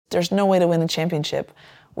there's no way to win a championship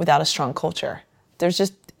without a strong culture.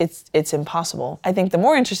 It's impossible. I think the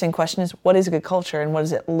more interesting question is, what is a good culture and what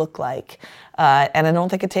does it look like? And I don't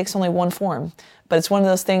think it takes only one form, but it's one of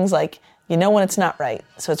those things like, you know when it's not right,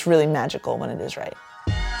 so it's really magical when it is right.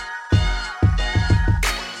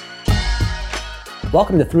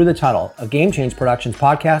 Welcome to Thru the Tunnel, a Game Change Productions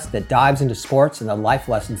podcast that dives into sports and the life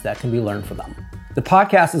lessons that can be learned from them. The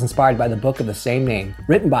podcast is inspired by the book of the same name,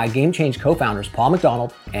 written by Game Change co-founders Paul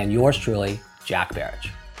McDonald and yours truly, Jack Barrage.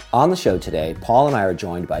 On the show today, Paul and I are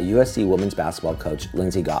joined by USC women's basketball coach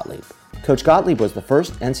Lindsay Gottlieb. Coach Gottlieb was the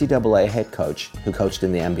first NCAA head coach who coached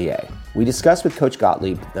in the NBA. We discussed with Coach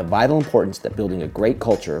Gottlieb the vital importance that building a great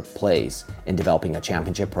culture plays in developing a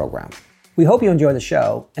championship program. We hope you enjoy the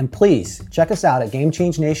show, and please check us out at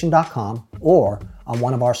GameChangeNation.com or on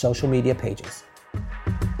one of our social media pages.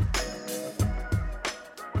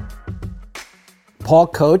 Paul,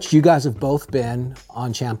 Coach, you guys have both been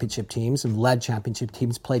on championship teams and led championship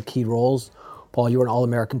teams, played key roles. Paul, you were an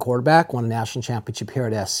All-American quarterback, won a national championship here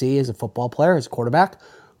at SC as a football player, as a quarterback.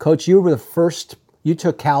 Coach, you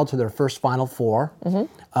took Cal to their first Final Four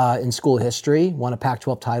in school history, won a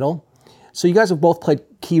Pac-12 title. So you guys have both played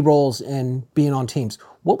key roles in being on teams.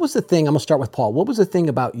 What was the thing, I'm going to start with Paul, what was the thing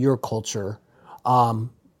about your culture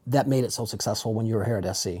that made it so successful when you were here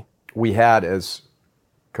at SC? We had, as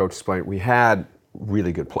Coach explained, we had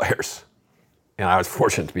really good players. And I was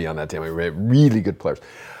fortunate to be on that team. We had really good players.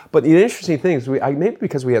 But the interesting thing is, maybe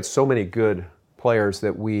because we had so many good players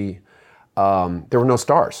that there were no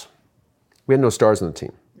stars. We had no stars on the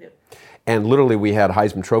team. And literally, we had a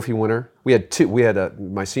Heisman Trophy winner. We had two.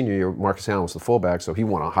 My senior year, Marcus Allen was the fullback, so he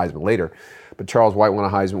won a Heisman later. But Charles White won a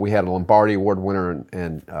Heisman. We had a Lombardi Award winner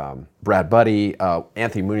and Brad Buddy.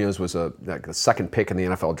 Anthony Munoz was the second pick in the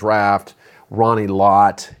NFL draft. Ronnie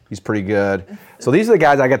Lott, he's pretty good. So these are the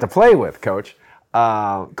guys I got to play with, Coach.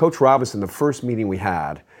 Coach Robinson, the first meeting we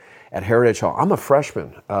had at Heritage Hall. I'm a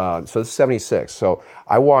freshman, so this is 76. So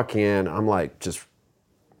I walk in, I'm like just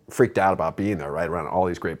freaked out about being there, right, around all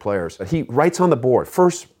these great players. He writes on the board,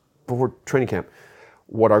 first before training camp,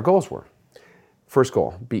 what our goals were. First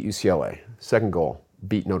goal, beat UCLA. Second goal,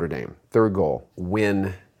 beat Notre Dame. Third goal,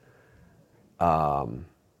 win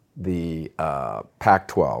the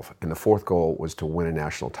Pac-12. And the fourth goal was to win a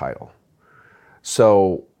national title.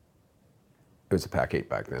 So it was a Pac-8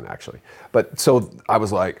 back then, actually. But so I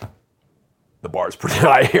was like, the bar's pretty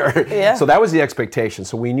high here. Yeah. So that was the expectation.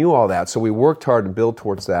 So we knew all that. So we worked hard to build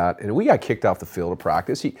towards that. And we got kicked off the field of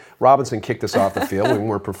practice. Robinson kicked us off the field. We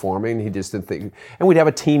weren't performing. He just didn't think. And we'd have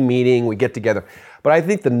a team meeting. We'd get together. But I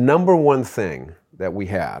think the number one thing that we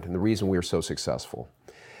had, and the reason we were so successful,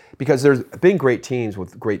 because there's been great teams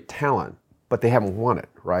with great talent, but they haven't won it,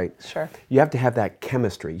 right? Sure. You have to have that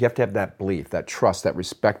chemistry. You have to have that belief, that trust, that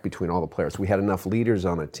respect between all the players. We had enough leaders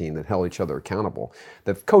on the team that held each other accountable.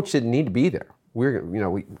 The coach didn't need to be there.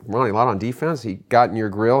 Ronnie Lott on defense, he got in your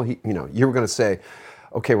grill. You were going to say,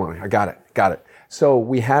 okay, Ronnie, I got it. So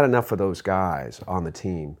we had enough of those guys on the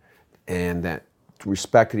team and that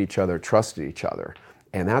respected each other, trusted each other.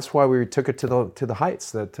 And that's why we took it to the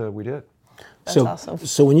heights that we did. That's awesome.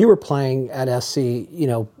 So when you were playing at SC,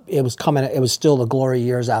 it was still the glory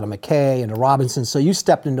years out of McKay and Robinson. So you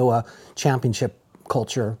stepped into a championship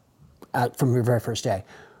culture from your very first day.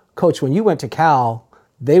 Coach, when you went to Cal,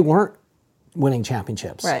 they weren't winning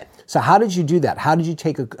championships. Right. So how did you do that? How did you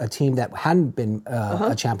take a team that hadn't been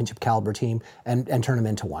a championship caliber team and turn them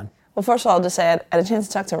into one? Well, first of all, I'll just say I had a chance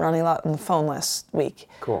to talk to Ronnie Lott on the phone last week.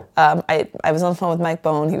 Cool. I was on the phone with Mike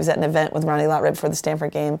Bone. He was at an event with Ronnie Lott right before the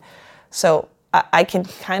Stanford game. So I can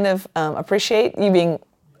kind of appreciate you being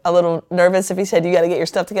a little nervous if he said you got to get your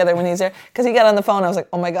stuff together when he's there. Because he got on the phone, I was like,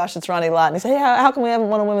 oh my gosh, it's Ronnie Lott. And he said, hey, how come we haven't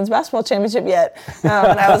won a women's basketball championship yet? And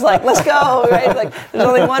I was like, let's go, right? Like, there's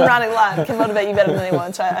only one Ronnie Lott. It can motivate you better than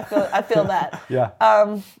anyone. So I feel that. Yeah.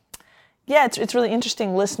 It's really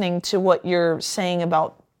interesting listening to what you're saying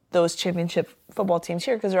about those championship football teams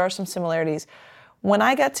here, because there are some similarities. When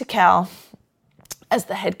I got to Cal as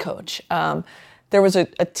the head coach, there was a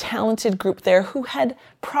talented group there who had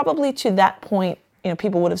probably to that point,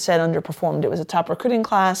 people would have said underperformed. It was a top recruiting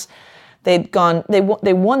class. They won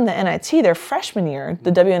the NIT their freshman year,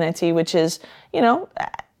 the WNIT, which is,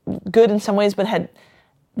 good in some ways, but had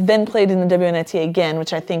then played in the WNIT again,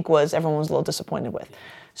 which I think everyone was a little disappointed with.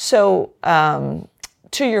 So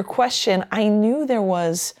to your question, I knew there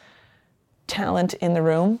was talent in the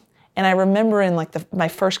room. And I remember in my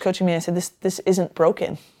first coaching meeting, I said, this isn't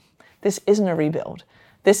broken. This isn't a rebuild.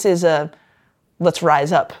 This is a let's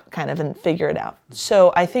rise up kind of and figure it out.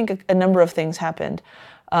 So I think a number of things happened.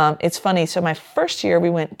 It's funny. So my first year we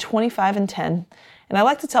went 25-10, and I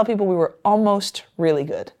like to tell people we were almost really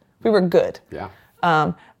good. We were good. Yeah.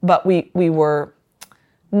 But we were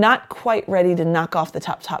not quite ready to knock off the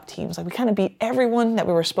top teams. Like we kind of beat everyone that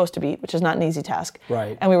we were supposed to beat, which is not an easy task.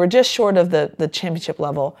 Right. And we were just short of the championship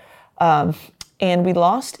level. And we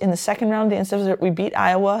lost in the second round of the NCAA. We beat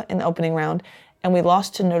Iowa in the opening round, and we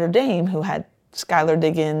lost to Notre Dame, who had Skylar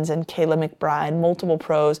Diggins and Kayla McBride, multiple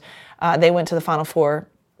pros. They went to the Final Four,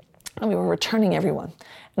 and we were returning everyone.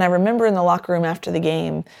 And I remember in the locker room after the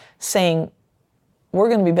game saying, we're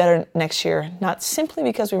going to be better next year, not simply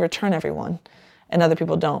because we return everyone and other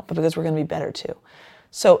people don't, but because we're going to be better too.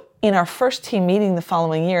 So in our first team meeting the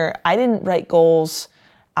following year, I didn't write goals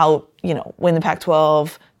out, win the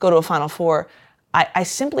Pac-12, go to a Final Four. I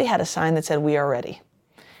simply had a sign that said, we are ready.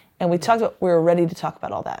 And we were ready to talk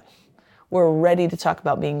about all that. We're ready to talk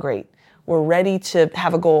about being great. We're ready to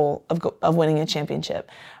have a goal of winning a championship.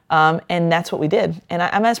 And that's what we did. And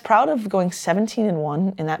I'm as proud of going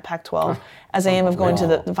 17-1 in that Pac-12 as I am of going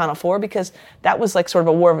to the Final Four, because that was like sort of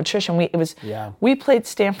a war of attrition. We played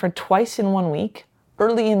Stanford twice in 1 week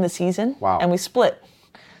early in the season, and we split.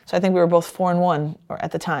 So I think we were both 4-1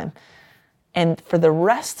 at the time. And for the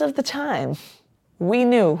rest of the time, we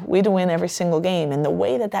knew we'd win every single game, and the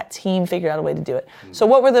way that team figured out a way to do it. So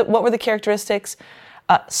what were the characteristics?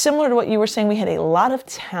 Similar to what you were saying, we had a lot of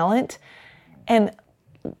talent, and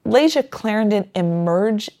Laysia Clarendon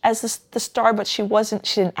emerged as the star, but she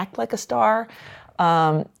didn't act like a star.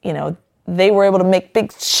 They were able to make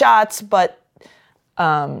big shots, but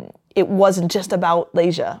it wasn't just about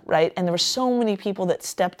Laysia, right? And there were so many people that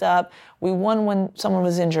stepped up. We won when someone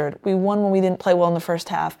was injured. We won when we didn't play well in the first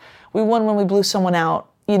half. We won when we blew someone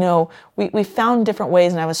out. We found different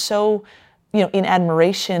ways, and I was so, in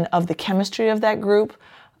admiration of the chemistry of that group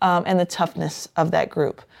and the toughness of that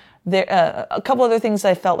group. There, a couple other things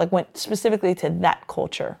I felt like went specifically to that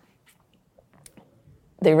culture.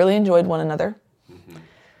 They really enjoyed one another. Mm-hmm.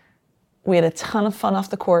 We had a ton of fun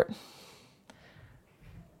off the court.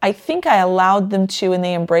 I think I allowed them to, and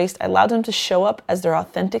they embraced, I allowed them to show up as their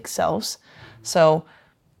authentic selves. So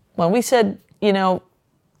when we said,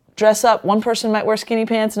 dress up, one person might wear skinny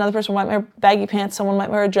pants, another person might wear baggy pants, someone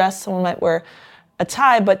might wear a dress, someone might wear a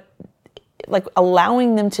tie, but like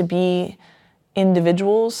allowing them to be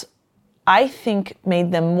individuals, I think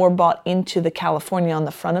made them more bought into the California on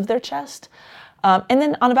the front of their chest. And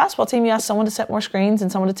then on a basketball team, you ask someone to set more screens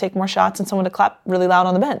and someone to take more shots and someone to clap really loud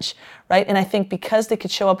on the bench, right? And I think because they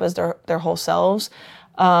could show up as their whole selves,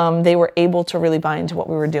 they were able to really buy into what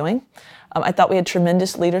we were doing. I thought we had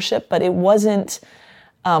tremendous leadership, but it wasn't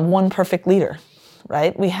one perfect leader,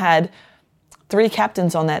 right? We had 3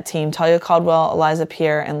 captains on that team, Talia Caldwell, Eliza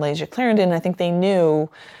Pierre, and Laysia Clarendon. I think they knew,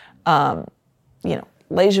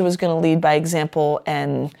 Laysia was going to lead by example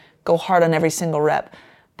and go hard on every single rep.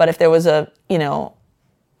 But if there was a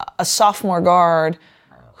sophomore guard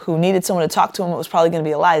who needed someone to talk to him, it was probably going to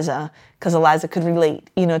be Eliza, because Eliza could relate,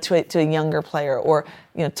 to a younger player. Or,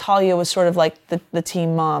 Talia was sort of like the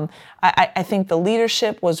team mom. I think the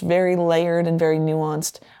leadership was very layered and very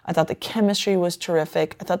nuanced. I thought the chemistry was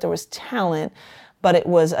terrific. I thought there was talent, but it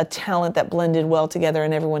was a talent that blended well together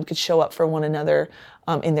and everyone could show up for one another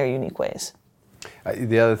in their unique ways.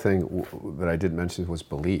 The other thing that I did mention was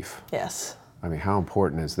belief. Yes. I mean, how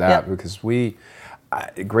important is that? Yep. Because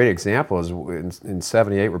a great example is in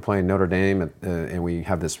 '78, we're playing Notre Dame, and we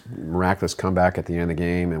have this miraculous comeback at the end of the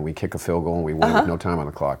game, and we kick a field goal, and we win with no time on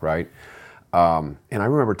the clock, right? And I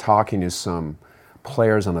remember talking to some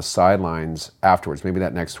players on the sidelines afterwards, maybe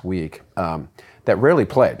that next week, that rarely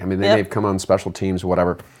played. I mean, they may have come on special teams or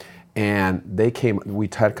whatever, and we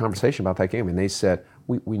had a conversation about that game, and they said,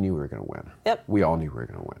 we knew we were going to win. Yep. We all knew we were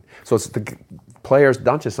going to win. So it's the players,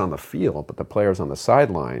 not just on the field, but the players on the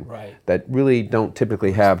sideline that really don't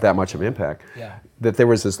typically have that much of an impact. Yeah. That there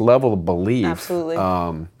was this level of belief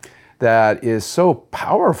that is so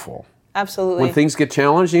powerful. Absolutely. When things get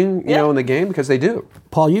challenging, in the game, because they do.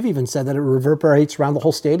 Paul, you've even said that it reverberates around the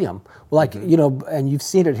whole stadium. Like, and you've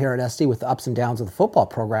seen it here at SD with the ups and downs of the football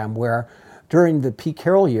program, where during the Pete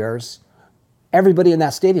Carroll years, everybody in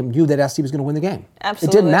that stadium knew that SD was going to win the game.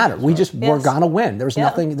 Absolutely. It didn't matter. We just were going to win. There was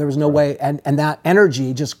nothing, there was no way. And that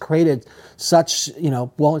energy just created such,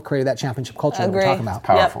 it created that championship culture that we're talking about. It's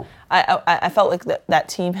powerful. Yep. I felt like that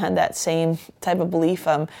team had that same type of belief.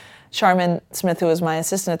 Charmin Smith, who was my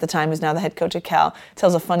assistant at the time, who's now the head coach at Cal,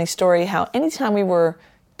 tells a funny story how anytime we were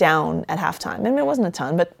down at halftime, I mean, it wasn't a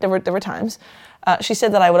ton, but there were times, she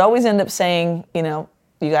said that I would always end up saying, you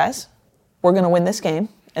guys, we're going to win this game.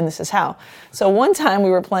 And this is how. So one time we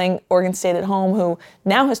were playing Oregon State at home, who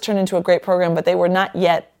now has turned into a great program, but they were not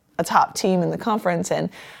yet a top team in the conference. And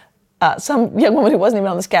some young woman who wasn't even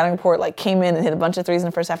on the scouting report like came in and hit a bunch of threes in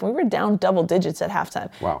the first half, and we were down double digits at halftime.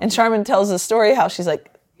 Wow. And Charmin tells the story how she's like,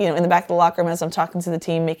 in the back of the locker room as I'm talking to the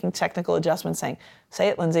team, making technical adjustments, saying, "Say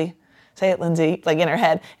it, Lindsay. Say it, Lindsay," like in her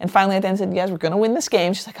head. And finally at the end said, "You guys, we're going to win this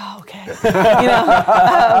game." She's like, "Oh, okay."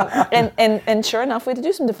 And sure enough, we had to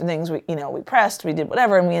do some different things. We pressed, we did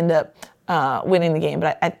whatever, and we ended up winning the game.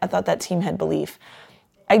 But I thought that team had belief.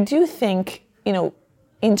 I do think,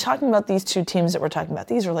 in talking about these two teams that we're talking about,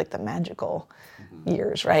 these are like the magical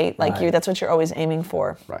years, right? Like that's what you're always aiming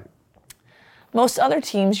for. Right. Most other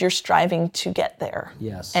teams, you're striving to get there.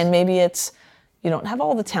 Yes. And maybe it's you don't have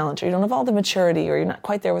all the talent, or you don't have all the maturity, or you're not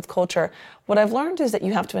quite there with culture. What I've learned is that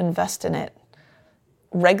you have to invest in it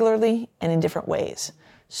regularly and in different ways.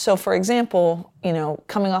 So for example,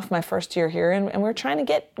 coming off my first year here, and we're trying to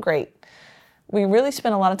get great. We really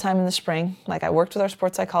spent a lot of time in the spring. Like I worked with our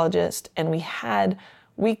sports psychologist, and we had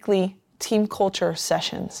weekly team culture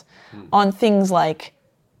sessions on things like,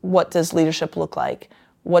 what does leadership look like?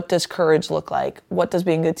 What does courage look like? What does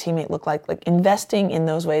being a good teammate look like? Like investing in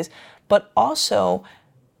those ways. But also,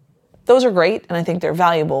 those are great, and I think they're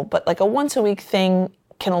valuable, but like a once a week thing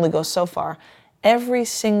can only go so far. Every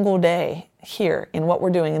single day here in what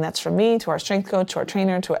we're doing, and that's from me to our strength coach, to our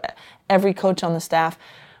trainer, to every coach on the staff,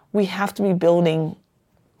 we have to be building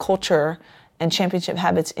culture and championship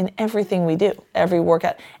habits in everything we do, every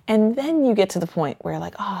workout. And then you get to the point where you're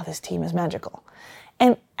like, oh, this team is magical.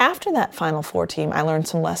 And after that Final Four team, I learned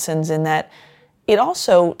some lessons in that it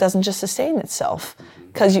also doesn't just sustain itself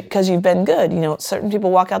because you've been good. Certain people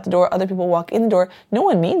walk out the door, other people walk in the door. No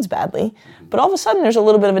one means badly, but all of a sudden there's a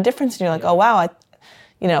little bit of a difference, and you're like, oh wow,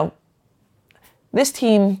 this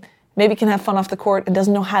team maybe can have fun off the court and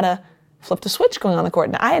doesn't know how to flip the switch going on the court.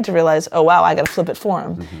 And I had to realize, oh wow, I got to flip it for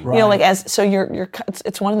them. Right.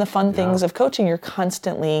 It's one of the fun things of coaching. You're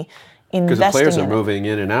constantly investing because the players in are it. moving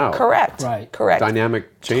in and out. Correct. Right. Correct.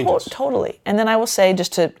 Dynamic changes. Totally. And then I will say,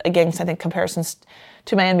 just to, again, 'cause I think comparisons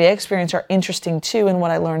to my NBA experience are interesting too, and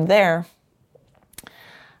what I learned there.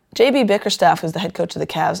 JB Bickerstaff, who's the head coach of the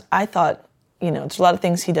Cavs, I thought, there's a lot of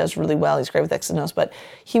things he does really well. He's great with X's and O's, but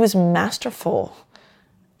he was masterful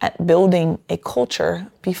at building a culture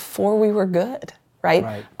before we were good,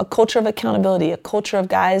 right? A culture of accountability, a culture of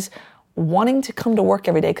guys wanting to come to work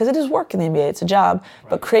every day, because it is work in the NBA, it's a job,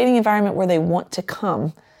 but creating an environment where they want to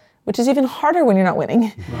come, which is even harder when you're not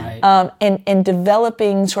winning, and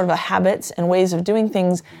developing sort of habits and ways of doing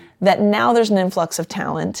things that now there's an influx of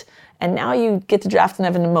talent, and now you get to draft an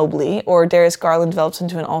Evan Mobley, or Darius Garland develops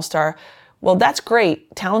into an all-star. Well, that's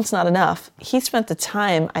great. Talent's not enough. He spent the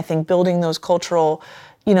time, I think, building those cultural,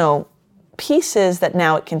 pieces that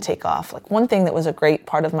now it can take off. Like one thing that was a great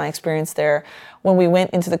part of my experience there, when we went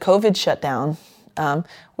into the COVID shutdown,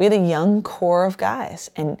 we had a young core of guys,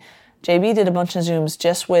 and JB did a bunch of Zooms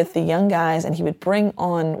just with the young guys, and he would bring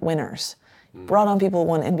on winners. Brought on people who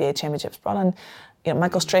won NBA championships, brought on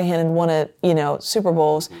Michael Strahan and won Super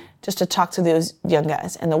Bowls, just to talk to those young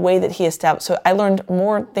guys, and the way that he established. So I learned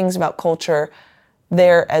more things about culture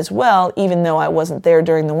there as well, even though I wasn't there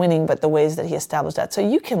during the winning, but the ways that he established that. So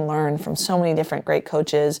you can learn from so many different great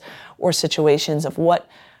coaches or situations of what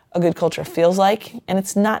a good culture feels like, and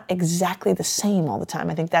it's not exactly the same all the time.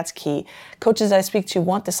 I think that's key. Coaches I speak to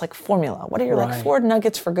want this like formula. What are your like 4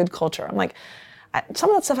 nuggets for good culture? I'm like,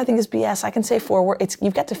 some of that stuff I think is BS. I can say 4 words.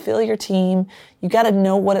 You've got to feel your team. You got to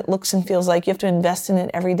know what it looks and feels like. You have to invest in it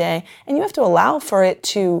every day, and you have to allow for it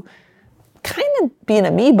to kind of be an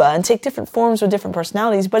amoeba and take different forms with different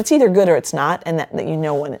personalities, but it's either good or it's not, and that you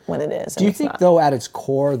know when it is. Do you think, though, at its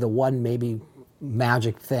core, the one maybe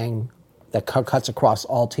magic thing that cuts across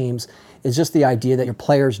all teams is just the idea that your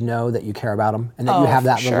players know that you care about them and that you have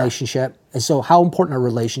that relationship? And so how important are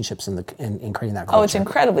relationships in creating that culture? Oh, it's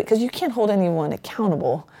incredibly, because you can't hold anyone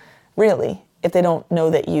accountable, really, if they don't know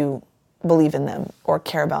that you believe in them or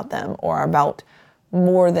care about them or are about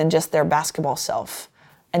more than just their basketball self.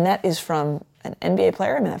 And that is from an NBA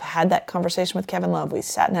player. I mean, I've had that conversation with Kevin Love. We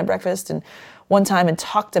sat and had breakfast and one time and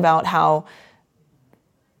talked about how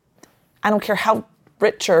I don't care how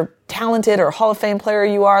rich or talented or Hall of Fame player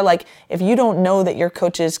you are, like if you don't know that your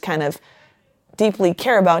coaches kind of deeply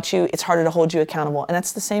care about you, it's harder to hold you accountable. And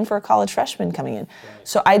that's the same for a college freshman coming in. Right.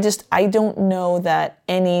 So I don't know that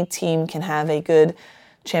any team can have a good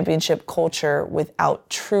championship culture without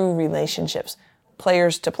true relationships.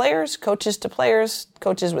 Players to players, coaches to players,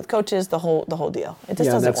 coaches with coaches, the whole deal. It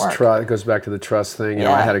just doesn't work. It goes back to the trust thing. You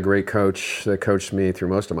know, I had a great coach that coached me through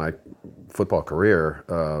most of my football career.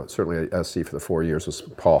 Certainly at SC for the 4 years was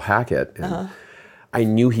Paul Hackett. And I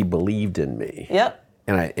knew he believed in me. Yep.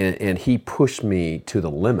 and he pushed me to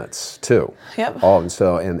the limits too. Yep.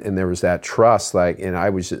 And there was that trust, and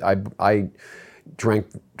I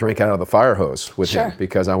drank out of the fire hose with him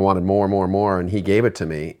because I wanted more and more and more, and he gave it to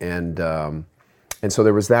me, and so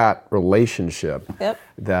there was that relationship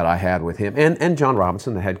that I had with him, and John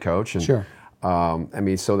Robinson, the head coach, and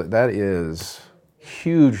so that is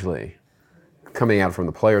hugely, coming out from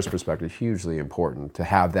the player's perspective, hugely important to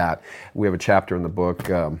have that. We have a chapter in the book.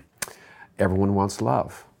 Everyone wants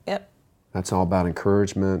love. Yep. That's all about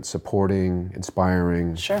encouragement, supporting,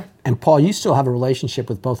 inspiring. Sure. And Paul, you still have a relationship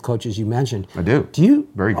with both coaches you mentioned. I do. Do you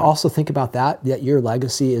Very good. also think about that your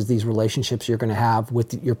legacy is these relationships you're going to have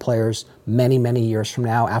with your players many, many years from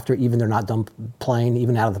now, after even they're not done playing,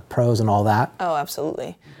 even out of the pros and all that? Oh,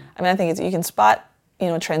 absolutely. I mean, I think you can spot, a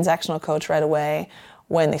transactional coach right away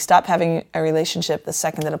when they stop having a relationship the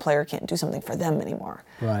second that a player can't do something for them anymore.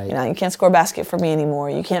 Right. You can't score a basket for me anymore.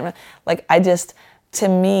 You can't, to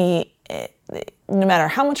me, no matter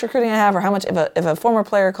how much recruiting I have or how much, if a former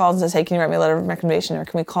player calls and says, hey, can you write me a letter of recommendation, or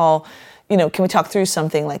can we call, can we talk through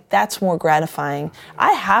something, that's more gratifying.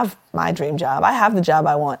 I have my dream job. I have the job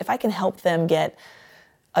I want. If I can help them get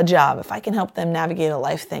a job, if I can help them navigate a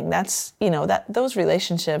life thing, that's, those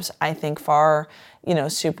relationships, I think, far,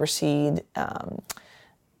 supersede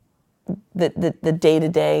the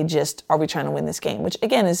day-to-day, just, are we trying to win this game? Which,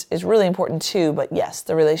 again, is really important too, but yes,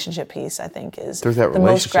 the relationship piece, I think, is the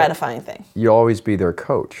most gratifying thing. You'll always be their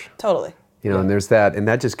coach. Totally. And there's that, and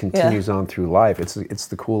that just continues on through life. It's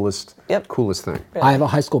the coolest thing. Really. I have a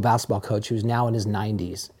high school basketball coach who's now in his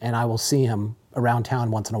 90s, and I will see him around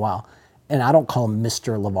town once in a while. And I don't call him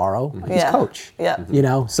Mr. Lavaro. He's coach.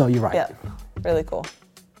 Yeah. So you're right. Yeah. Really cool.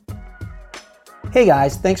 Hey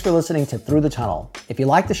guys, thanks for listening to Through the Tunnel. If you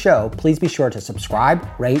like the show, please be sure to subscribe,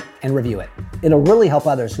 rate, and review it. It'll really help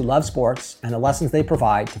others who love sports and the lessons they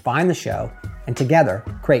provide to find the show and together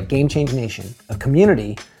create Game Change Nation, a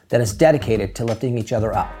community that is dedicated to lifting each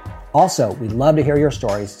other up. Also, we'd love to hear your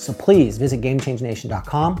stories, so please visit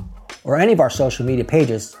GameChangeNation.com or any of our social media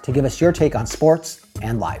pages to give us your take on sports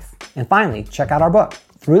and life. And finally, check out our book,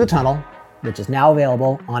 Through the Tunnel, which is now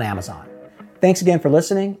available on Amazon. Thanks again for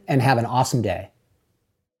listening, and have an awesome day.